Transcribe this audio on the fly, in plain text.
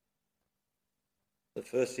So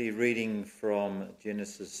firstly, reading from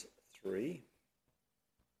Genesis 3,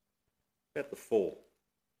 about the fall.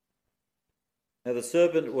 Now the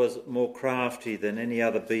serpent was more crafty than any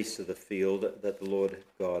other beast of the field that the Lord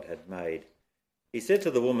God had made. He said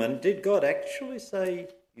to the woman, "Did God actually say,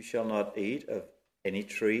 'You shall not eat of any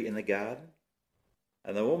tree in the garden'?"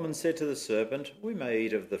 And the woman said to the serpent, "We may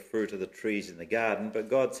eat of the fruit of the trees in the garden, but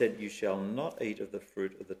God said, 'You shall not eat of the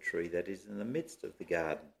fruit of the tree that is in the midst of the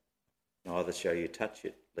garden, neither shall you touch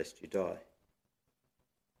it, lest you die.'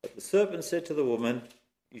 But the serpent said to the woman,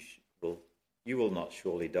 'You will not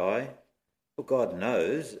surely die, for God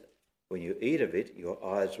knows when you eat of it, your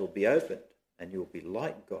eyes will be opened, and you will be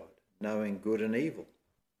like God, knowing good and evil.'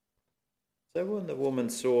 So when the woman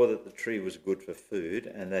saw that the tree was good for food,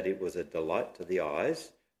 and that it was a delight to the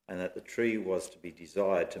eyes, and that the tree was to be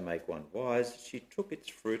desired to make one wise, she took its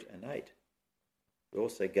fruit and ate. She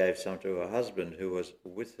also gave some to her husband who was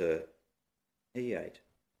with her. He ate.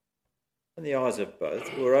 And the eyes of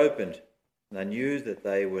both were opened, and they knew that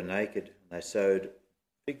they were naked. And they sewed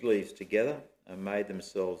fig leaves together and made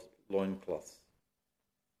themselves loincloths.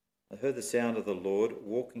 They heard the sound of the Lord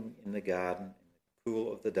walking in the garden in the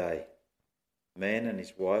cool of the day. The man and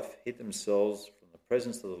his wife hid themselves from the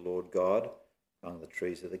presence of the Lord God among the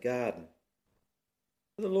trees of the garden.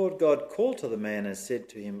 The Lord God called to the man and said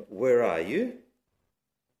to him, "Where are you?"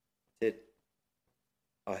 He said,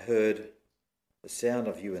 "I heard the sound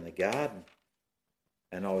of you in the garden,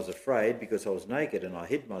 and I was afraid because I was naked and I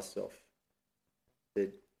hid myself." He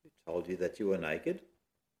said, "Who told you that you were naked?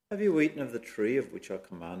 Have you eaten of the tree of which I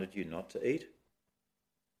commanded you not to eat?"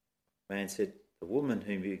 The man said, "The woman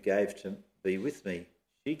whom you gave to be with me,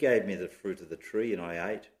 she gave me the fruit of the tree and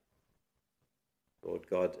I ate." The Lord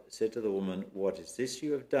God said to the woman, "What is this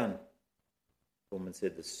you have done?" The woman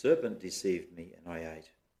said, "The serpent deceived me and I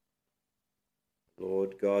ate." The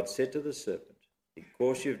Lord God said to the serpent,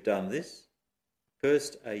 "Because you have done this,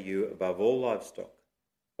 cursed are you above all livestock,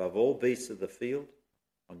 above all beasts of the field.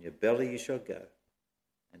 On your belly you shall go,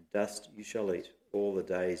 and dust you shall eat all the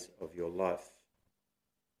days of your life.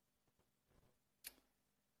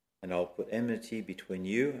 And I'll put enmity between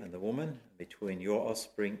you and the woman, and between your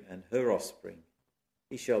offspring and her offspring.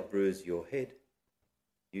 He shall bruise your head,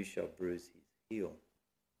 you shall bruise his heel."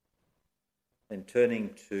 Then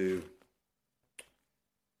turning to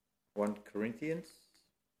 1 Corinthians.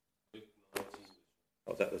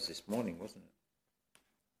 Oh, that was this morning, wasn't it?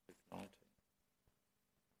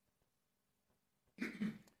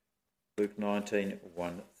 Luke 19,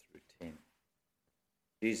 1 through 10.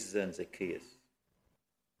 Jesus and Zacchaeus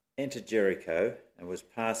entered Jericho and was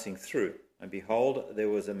passing through, and behold, there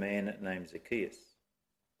was a man named Zacchaeus.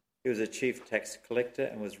 He was a chief tax collector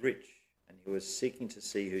and was rich, and he was seeking to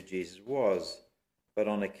see who Jesus was, but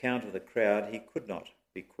on account of the crowd he could not,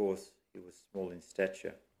 because he was small in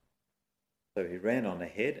stature. So he ran on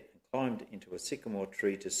ahead and climbed into a sycamore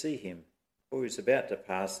tree to see him, for he was about to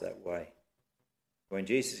pass that way. When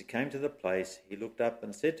Jesus came to the place, he looked up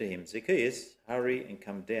and said to him, "Zacchaeus, hurry and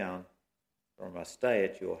come down, for I must stay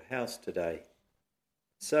at your house today."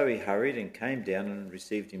 So he hurried and came down and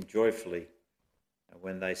received him joyfully. And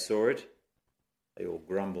when they saw it, they all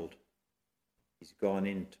grumbled, "He's gone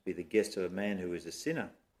in to be the guest of a man who is a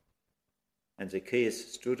sinner." And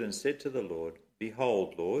Zacchaeus stood and said to the Lord,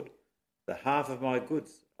 "Behold, Lord, the half of my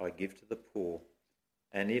goods I give to the poor,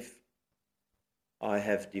 and if I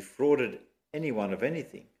have defrauded anyone of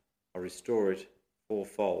anything, I restore it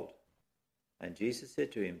fourfold." And Jesus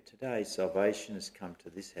said to him, "Today salvation has come to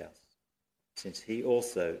this house, since he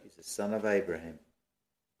also is a son of Abraham.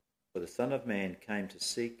 For the Son of Man came to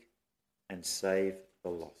seek and save the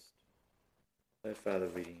lost." So far the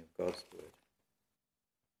reading of God's word.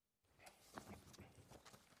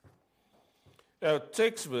 Our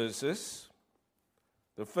text verses,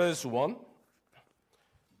 the first one,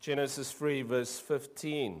 Genesis 3 verse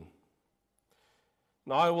 15.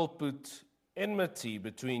 "And I will put enmity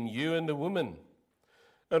between you and the woman,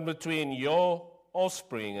 and between your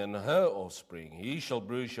offspring and her offspring. He shall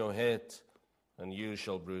bruise your head, and you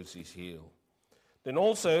shall bruise his heel." Then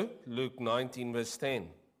also Luke 19 verse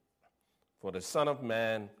 10. "For the Son of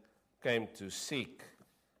Man came to seek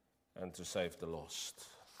and to save the lost."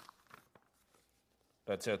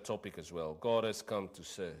 That's our topic as well. God has come to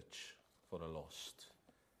search for the lost.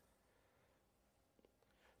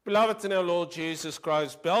 Beloved in our Lord Jesus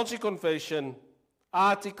Christ, Belgic Confession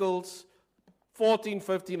Articles 14,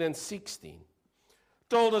 15 and 16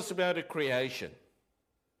 told us about the creation,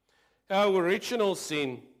 how original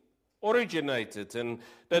sin originated, and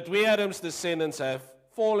that we Adam's descendants have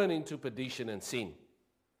fallen into perdition and sin.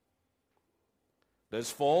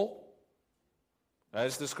 This fall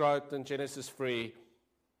as described in Genesis 3,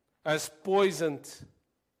 has poisoned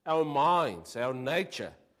our minds, our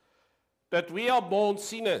nature, that we are born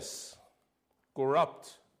sinners,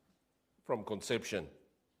 corrupt from conception.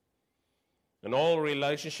 And all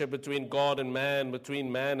relationship between God and man,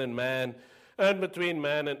 between man, and between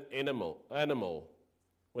man and animal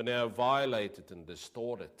were now violated and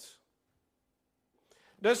distorted.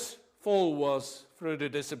 This fall was through the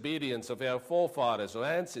disobedience of our forefathers or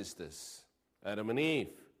ancestors, Adam and Eve.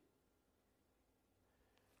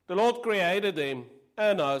 The Lord created them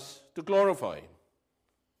and us to glorify Him,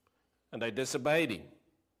 and they disobeyed Him.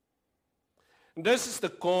 And this is the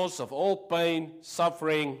cause of all pain,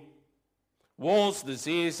 suffering, wars,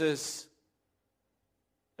 diseases,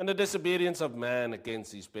 and the disobedience of man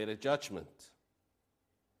against His better judgment.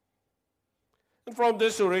 And from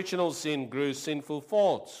this original sin grew sinful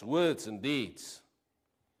thoughts, words, and deeds.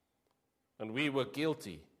 And we were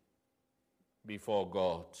guilty before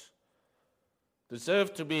God,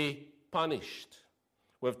 deserved to be punished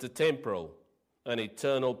with the temporal and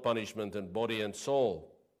eternal punishment in body and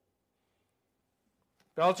soul.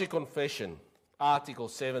 Belgic Confession, Article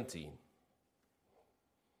 17,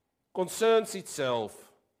 concerns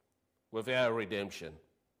itself with our redemption,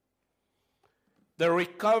 the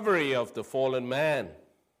recovery of the fallen man.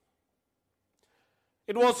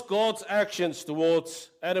 It was God's actions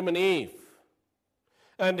towards Adam and Eve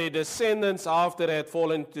and their descendants after they had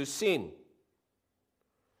fallen into sin.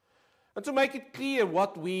 And to make it clear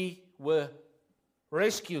what we were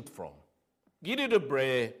rescued from, Gideon the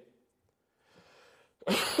Bray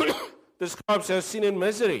describes our sin and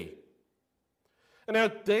misery and how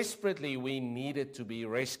desperately we needed to be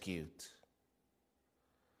rescued.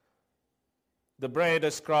 The Bray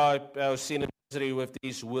described our sin and misery with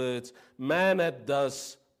these words: man had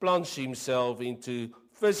thus plunged himself into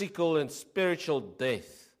physical and spiritual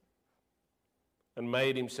death and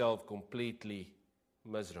made himself completely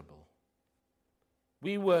miserable.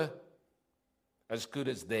 We were as good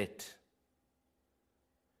as dead.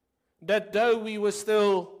 That though we were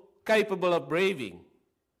still capable of breathing,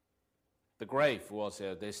 the grave was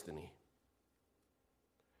our destiny.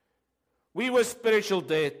 We were spiritual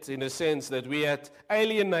dead in the sense that we had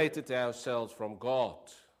alienated ourselves from God,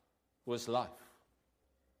 who is life.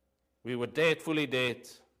 We were dead, fully dead.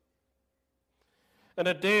 And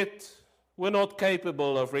the dead were not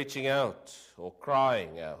capable of reaching out or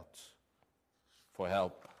crying out for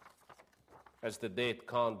help, as the dead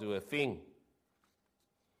can't do a thing.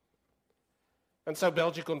 And so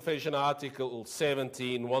Belgic Confession Article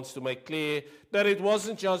 17 wants to make clear that it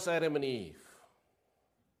wasn't just Adam and Eve,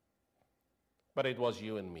 but it was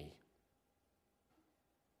you and me.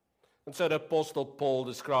 And so the Apostle Paul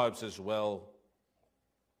describes as well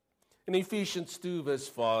in Ephesians 2 verse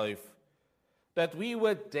 5 that we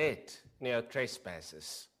were dead in our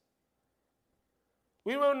trespasses.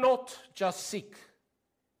 We were not just sick.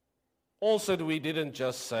 Also, he didn't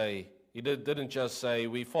just say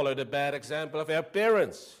we followed a bad example of our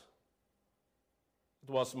parents. It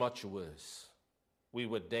was much worse. We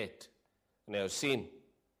were dead in our sin.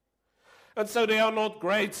 And so there are not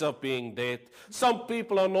grades of being dead. Some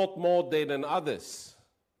people are not more dead than others.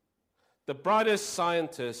 The brightest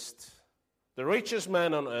scientist, the richest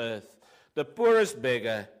man on earth, the poorest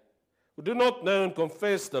beggar, who do not know and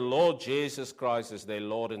confess the Lord Jesus Christ as their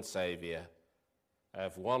Lord and Savior,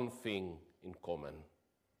 have one thing in common.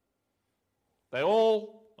 They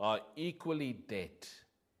all are equally dead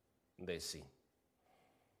in their sin.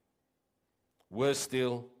 Worse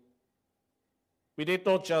still, we did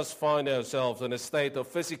not just find ourselves in a state of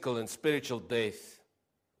physical and spiritual death.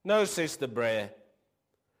 No, says the Bray.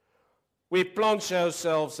 We plunged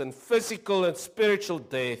ourselves in physical and spiritual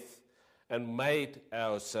death and made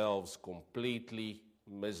ourselves completely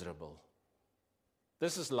miserable.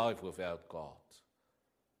 This is life without God.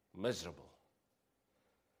 Miserable.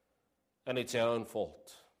 And it's our own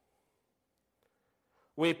fault.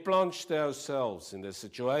 We plunged ourselves in this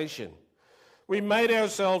situation. We made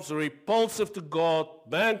ourselves repulsive to God,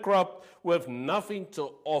 bankrupt, with nothing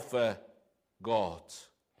to offer God.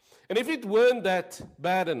 And if it weren't that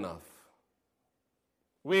bad enough,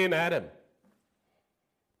 we and Adam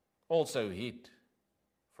also hid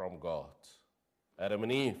from God. Adam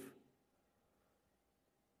and Eve.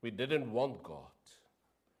 We didn't want God.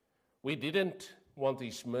 We didn't want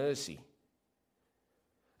His mercy.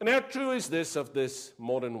 And how true is this of this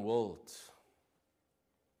modern world?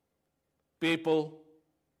 People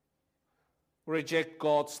reject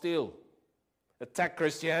God still, attack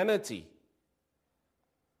Christianity.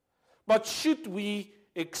 But should we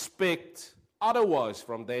expect otherwise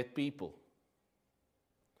from that people?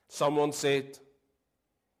 Someone said,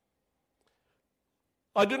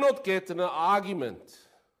 I do not get in an argument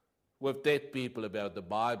with dead people about the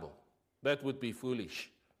Bible. That would be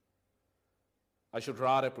foolish. I should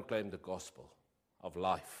rather proclaim the gospel of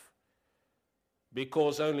life,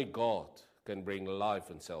 because only God can bring life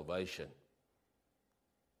and salvation.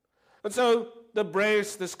 And so the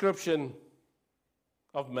Brave's description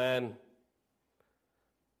of man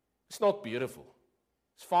is not beautiful.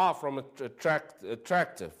 It's far from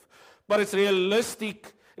attractive, but it's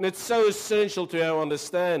realistic, and it's so essential to our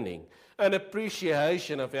understanding and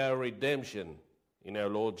appreciation of our redemption in our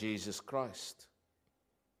Lord Jesus Christ.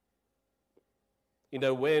 In the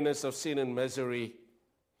awareness of sin and misery,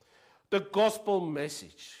 the gospel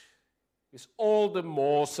message is all the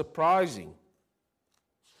more surprising.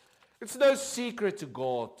 It's no secret to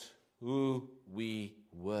God who we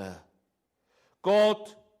were. God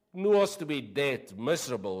knew us to be dead,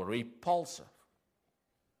 miserable, repulsive.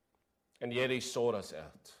 And yet He sought us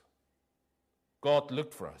out. God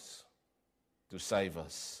looked for us to save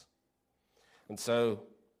us. And so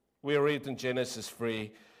we read in Genesis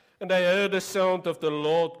 3, "And they heard the sound of the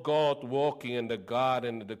Lord God walking in the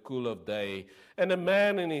garden in the cool of day. And the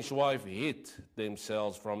man and his wife hid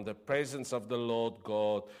themselves from the presence of the Lord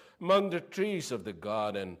God among the trees of the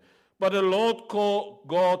garden. But the Lord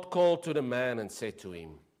God called to the man and said to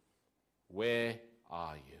him, 'Where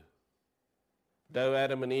are you?'" Though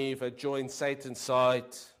Adam and Eve had joined Satan's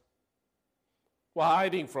side, were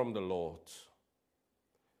hiding from the Lord,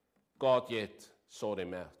 God yet sought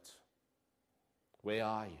them out. "Where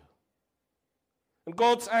are you?" And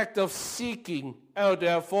God's act of seeking out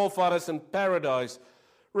our forefathers in paradise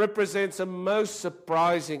represents a most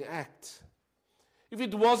surprising act. If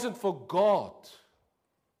it wasn't for God,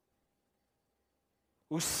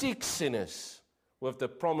 who seeks sinners with the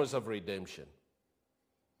promise of redemption,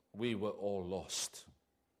 we were all lost.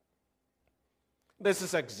 This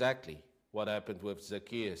is exactly what happened with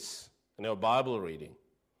Zacchaeus in our Bible reading.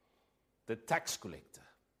 The tax collector.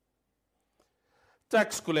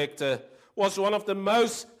 Tax collector was one of the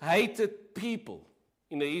most hated people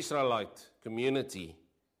in the Israelite community.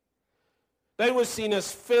 They were seen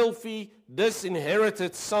as filthy,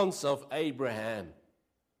 disinherited sons of Abraham,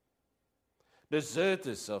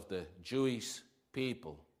 deserters of the Jewish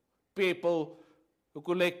people, people who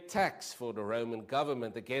collect tax for the Roman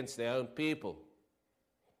government against their own people,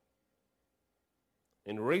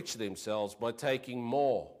 enrich themselves by taking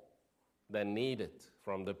more than needed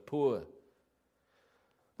from the poor.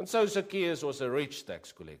 And so Zacchaeus was a rich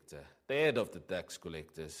tax collector, the head of the tax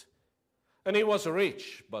collectors. And he was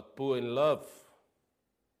rich, but poor in love.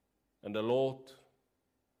 And the Lord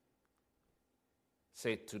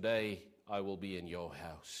said, "Today I will be in your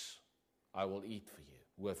house. I will eat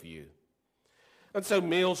with you. And so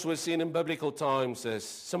meals were seen in biblical times as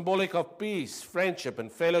symbolic of peace, friendship,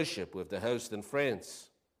 and fellowship with the host and friends.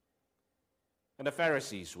 And the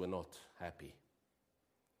Pharisees were not happy.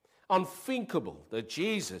 Unthinkable that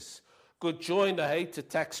Jesus could join the hated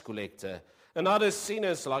tax collector and other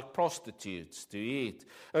sinners like prostitutes to eat.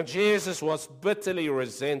 And Jesus was bitterly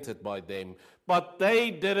resented by them, but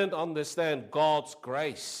they didn't understand God's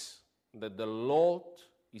grace, that the Lord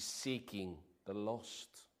is seeking the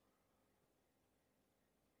lost.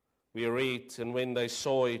 We read, "And when they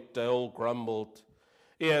saw it, they all grumbled,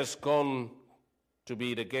 'He has gone to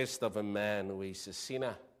be the guest of a man who is a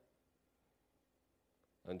sinner.'"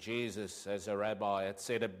 And Jesus, as a rabbi, had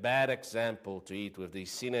set a bad example to eat with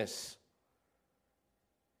these sinners.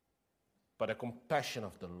 But the compassion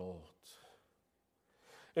of the Lord,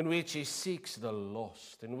 in which He seeks the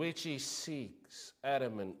lost, in which He seeks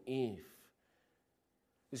Adam and Eve,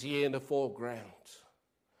 is here in the foreground.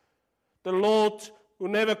 The Lord who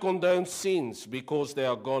never condones sins because they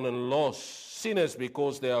are gone and lost, sinners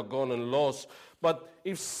because they are gone and lost. But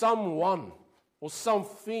if someone or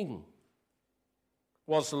something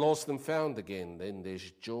was lost and found again, then there's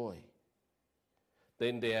joy.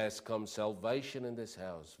 Then there has come salvation in this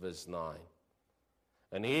house, verse 9.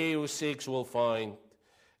 "And he who seeks will find,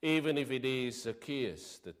 even if it is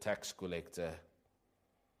Zacchaeus, the tax collector."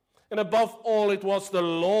 And above all, it was the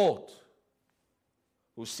Lord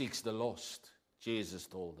who seeks the lost, Jesus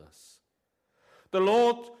told us. The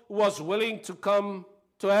Lord was willing to come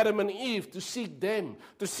to Adam and Eve, to seek them,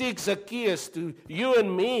 to seek Zacchaeus, to you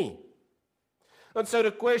and me. And so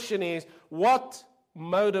the question is, what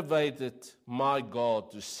motivated my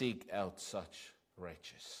God to seek out such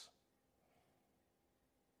wretches?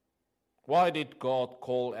 Why did God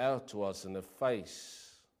call out to us in the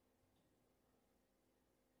face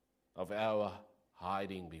of our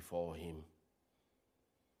hiding before Him?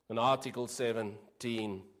 In Article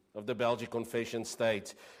 17, of the Belgic Confession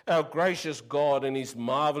states, "Our gracious God in his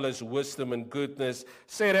marvelous wisdom and goodness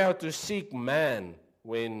set out to seek man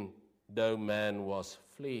though man was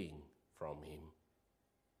fleeing from him."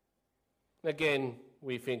 Again,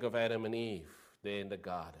 we think of Adam and Eve there in the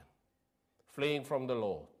garden, fleeing from the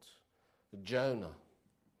Lord. Jonah,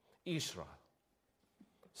 Israel,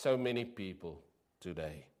 so many people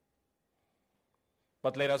today.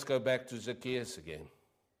 But let us go back to Zacchaeus again.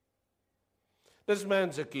 This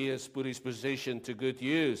man Zacchaeus put his position to good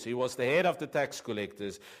use. He was the head of the tax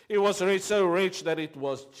collectors. He was so rich that it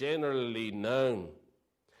was generally known.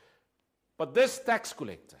 But this tax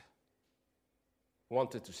collector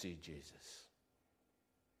wanted to see Jesus.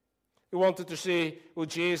 He wanted to see who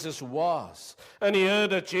Jesus was. And he heard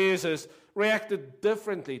that Jesus reacted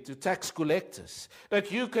differently to tax collectors,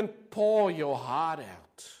 that you can pour your heart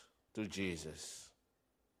out to Jesus.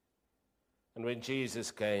 And when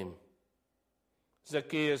Jesus came,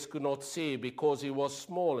 Zacchaeus could not see because he was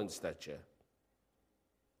small in stature.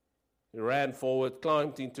 He ran forward,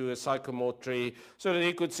 climbed into a sycamore tree so that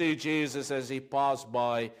he could see Jesus as he passed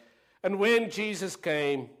by. And when Jesus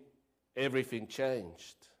came, everything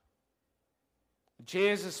changed.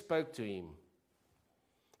 Jesus spoke to him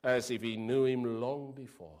as if he knew him long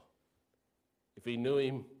before. If he knew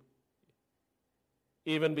him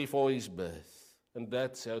even before his birth. And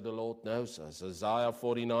that's how the Lord knows us. Isaiah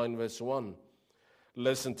 49 verse 1.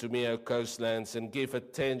 "Listen to me, O coastlands, and give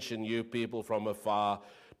attention, you people from afar.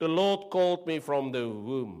 The Lord called me from the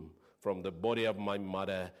womb, from the body of my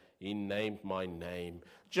mother. He named my name."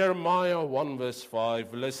 Jeremiah 1 verse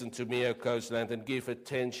 5, "Listen to me, O coastland, and give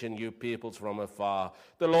attention, you peoples from afar.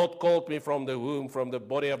 The Lord called me from the womb, from the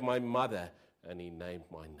body of my mother, and he named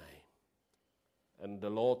my name." And the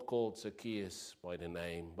Lord called Zacchaeus by the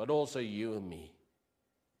name, but also you and me.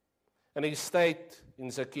 And he stayed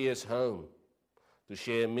in Zacchaeus' home to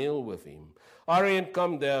share a meal with him. "Hurry and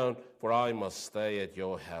come down, for I must stay at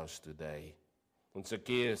your house today." And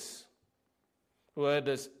Zacchaeus, who had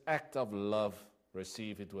this act of love,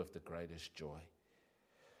 received it with the greatest joy.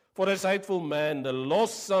 For this hateful man, the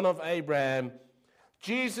lost son of Abraham,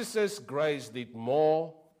 Jesus' grace did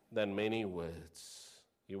more than many words.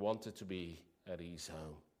 He wanted to be at his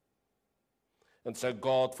home. And so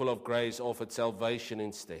God, full of grace, offered salvation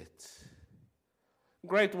instead.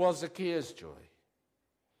 Great was Zacchaeus' joy.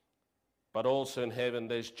 But also in heaven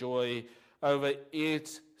there's joy over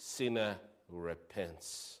each sinner who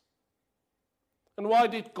repents. And why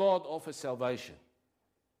did God offer salvation?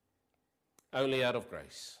 Only out of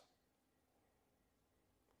grace.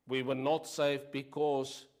 We were not saved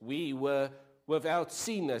because we were without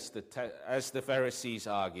sin, as the Pharisees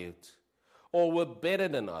argued, or were better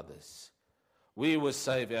than others. We were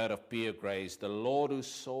saved out of pure grace, the Lord who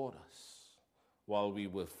sought us while we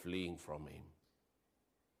were fleeing from him.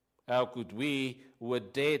 How could we who were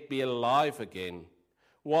dead be alive again?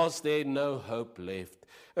 Was there no hope left?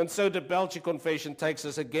 And so the Belgic Confession takes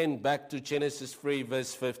us again back to Genesis 3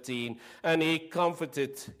 verse 15. "And he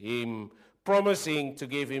comforted him, promising to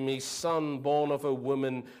give him his son born of a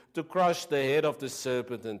woman, to crush the head of the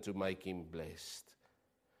serpent and to make him blessed."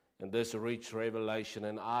 And this rich revelation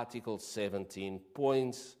in Article 17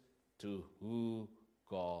 points to who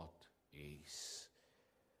God is.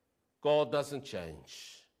 God doesn't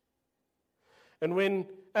change. And when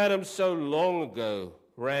Adam so long ago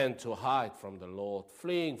ran to hide from the Lord,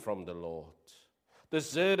 fleeing from the Lord,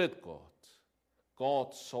 deserted God,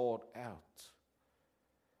 God sought out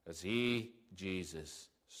as he, Jesus,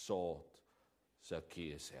 sought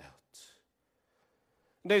Zacchaeus out.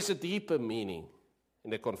 There's a deeper meaning in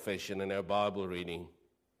the confession in our Bible reading.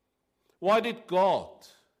 Why did God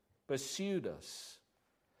pursue us?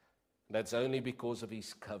 That's only because of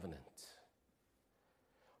his covenant.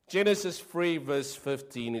 Genesis 3 verse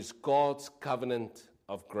 15 is God's covenant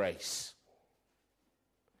of grace.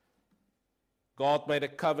 God made a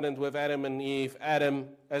covenant with Adam and Eve.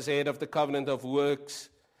 Adam as head of the covenant of works.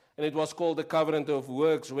 And it was called the covenant of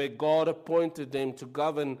works, where God appointed them to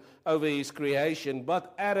govern over his creation.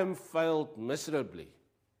 But Adam failed miserably.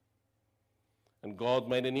 And God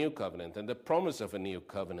made a new covenant, and the promise of a new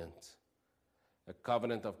covenant, a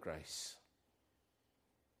covenant of grace.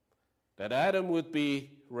 That Adam would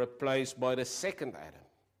be replaced by the second Adam,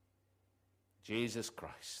 Jesus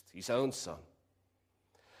Christ, his own son.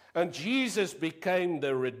 And Jesus became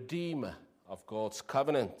the redeemer of God's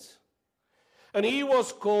covenant. And he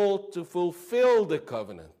was called to fulfill the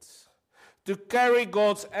covenant, to carry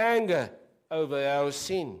God's anger over our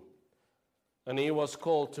sin. And he was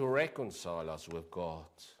called to reconcile us with God.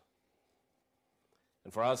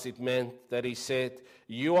 And for us it meant that he said,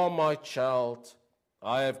 "You are my child,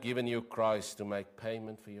 I have given you Christ to make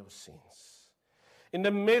payment for your sins. In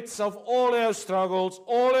the midst of all our struggles,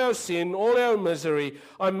 all our sin, all our misery,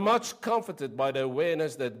 I'm much comforted by the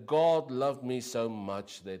awareness that God loved me so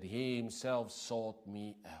much that He Himself sought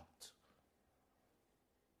me out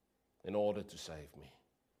in order to save me.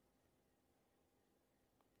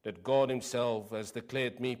 That God Himself has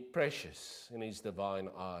declared me precious in His divine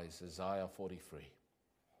eyes, Isaiah 43.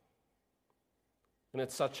 And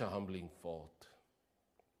it's such a humbling thought.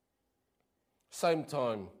 Same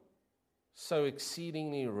time, so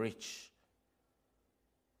exceedingly rich,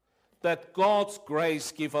 that God's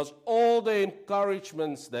grace gives us all the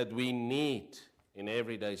encouragements that we need in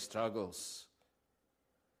everyday struggles.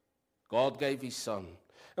 God gave His Son.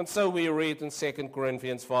 And so we read in 2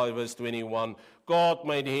 Corinthians 5 verse 21, God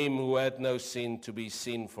made Him who had no sin to be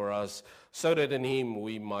sin for us, so that in Him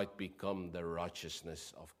we might become the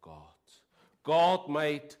righteousness of God. God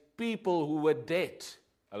made people who were dead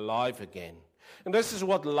alive again. And this is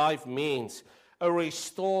what life means, a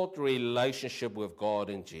restored relationship with God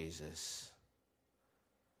in Jesus.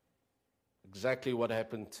 Exactly what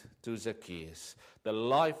happened to Zacchaeus. The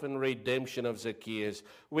life and redemption of Zacchaeus.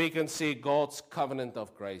 We can see God's covenant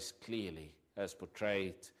of grace clearly as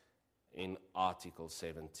portrayed in Article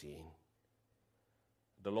 17.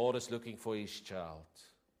 The Lord is looking for His child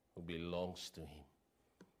who belongs to Him.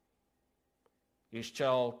 His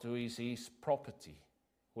child who is His property,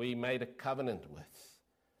 who He made a covenant with.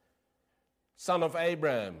 Son of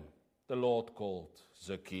Abraham, the Lord called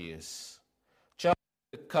Zacchaeus. Child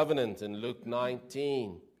of the covenant in Luke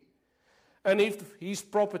 19. And if his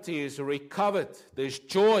property is recovered, there's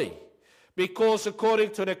joy. Because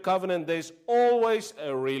according to the covenant, there's always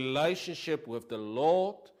a relationship with the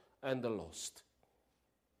Lord and the lost.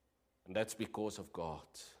 And that's because of God.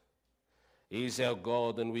 He is our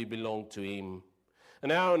God and we belong to Him.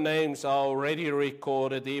 And our names are already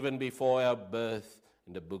recorded even before our birth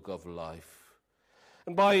in the book of life.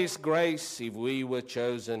 And by His grace, if we were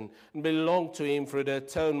chosen and belong to Him through the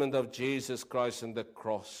atonement of Jesus Christ and the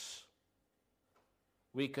cross,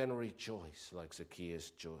 we can rejoice like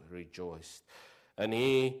Zacchaeus rejoiced. And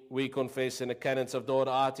He, we confess in the canons of Dort,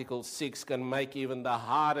 Article 6, can make even the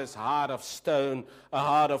hardest heart of stone a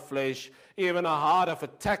heart of flesh, even a heart of a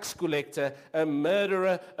tax collector, a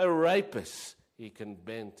murderer, a rapist. He can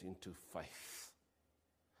bend into faith.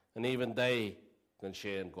 And even they can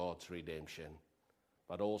share in God's redemption.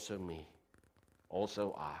 But also me,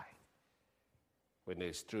 also I, when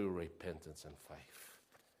there's true repentance and faith.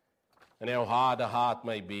 And how hard the heart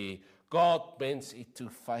may be, God bends it to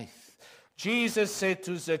faith. Jesus said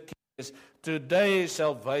to Zacchaeus, today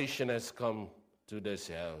salvation has come to this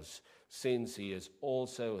house, since he is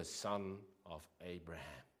also a son of Abraham.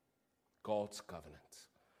 God's covenant.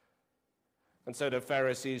 And so the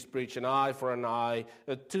Pharisees preach an eye for an eye,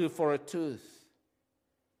 a tooth for a tooth.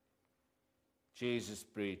 Jesus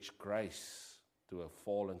preached grace to a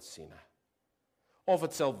fallen sinner,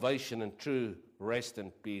 offered salvation and true rest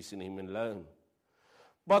and peace in Him alone.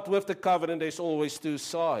 But with the covenant, there's always two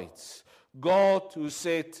sides. God, who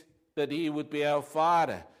said that He would be our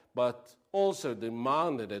Father, but also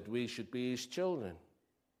demanded that we should be His children.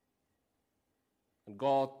 And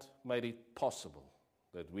God made it possible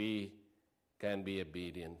that we can be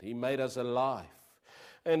obedient. He made us alive.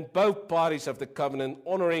 And both parties of the covenant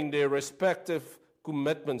honoring their respective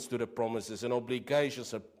commitments to the promises and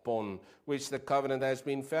obligations upon which the covenant has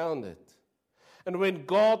been founded. And when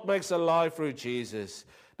God makes alive through Jesus,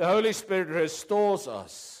 the Holy Spirit restores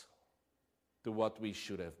us to what we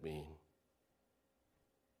should have been.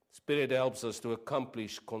 Spirit helps us to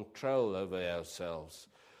accomplish control over ourselves,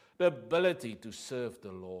 the ability to serve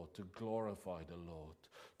the Lord, to glorify the Lord,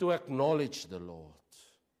 to acknowledge the Lord,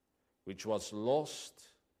 which was lost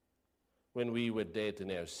when we were dead in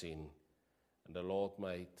our sin, and the Lord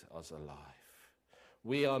made us alive.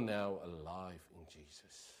 We are now alive in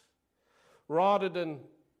Jesus. Rather than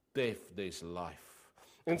death, there's life.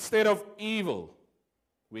 Instead of evil,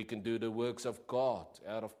 we can do the works of God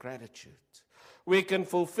out of gratitude. We can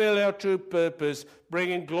fulfill our true purpose,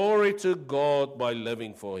 bringing glory to God by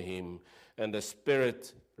living for Him. And the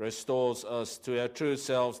Spirit restores us to our true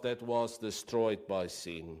selves that was destroyed by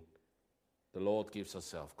sin. The Lord gives us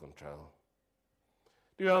self-control.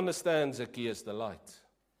 Do you understand Zacchaeus' delight?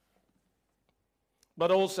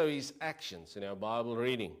 But also his actions in our Bible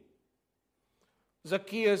reading.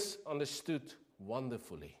 Zacchaeus understood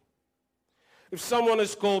wonderfully. If someone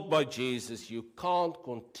is called by Jesus, you can't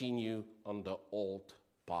continue on the old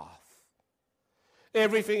path.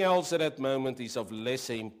 Everything else at that moment is of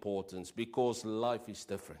lesser importance because life is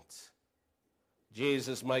different.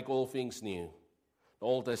 Jesus make all things new. The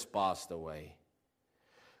old has passed away.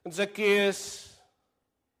 And Zacchaeus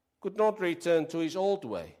could not return to his old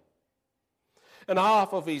way. And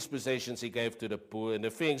half of his possessions he gave to the poor, and the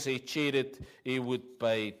things he cheated, he would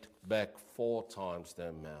pay back 4 times the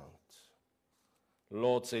amount. The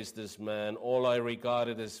Lord says, this man, all I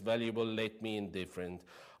regarded as valuable left me indifferent.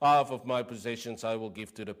 Half of my possessions I will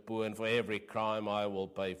give to the poor, and for every crime I will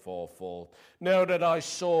pay fourfold. Now that I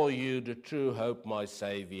saw you, the true hope, my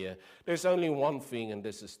Savior, there's only one thing, and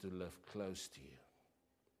this is to live close to you.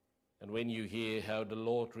 And when you hear how the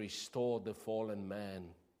Lord restored the fallen man,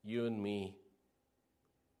 you and me,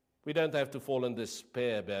 we don't have to fall in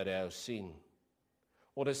despair about our sin,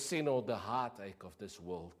 or the sin or the heartache of this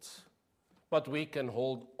world. But we can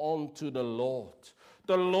hold on to the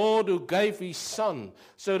Lord who gave his Son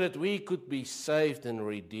so that we could be saved and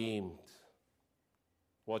redeemed.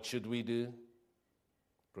 What should we do?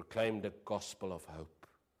 Proclaim the gospel of hope.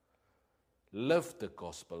 Live the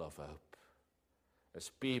gospel of hope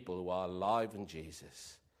as people who are alive in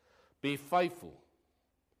Jesus. Be faithful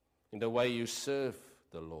in the way you serve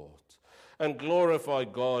the Lord, and glorify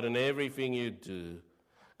God in everything you do,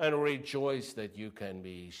 and rejoice that you can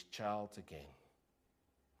be his child again,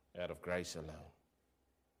 out of grace alone.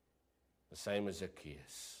 The same as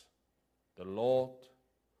Zacchaeus, the Lord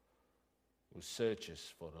who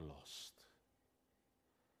searches for the lost.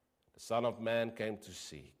 The Son of Man came to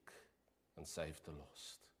seek and save the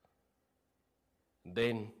lost. And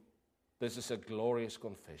then, this is a glorious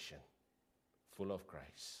confession, full of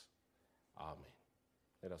grace. Amen.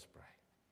 Let us pray.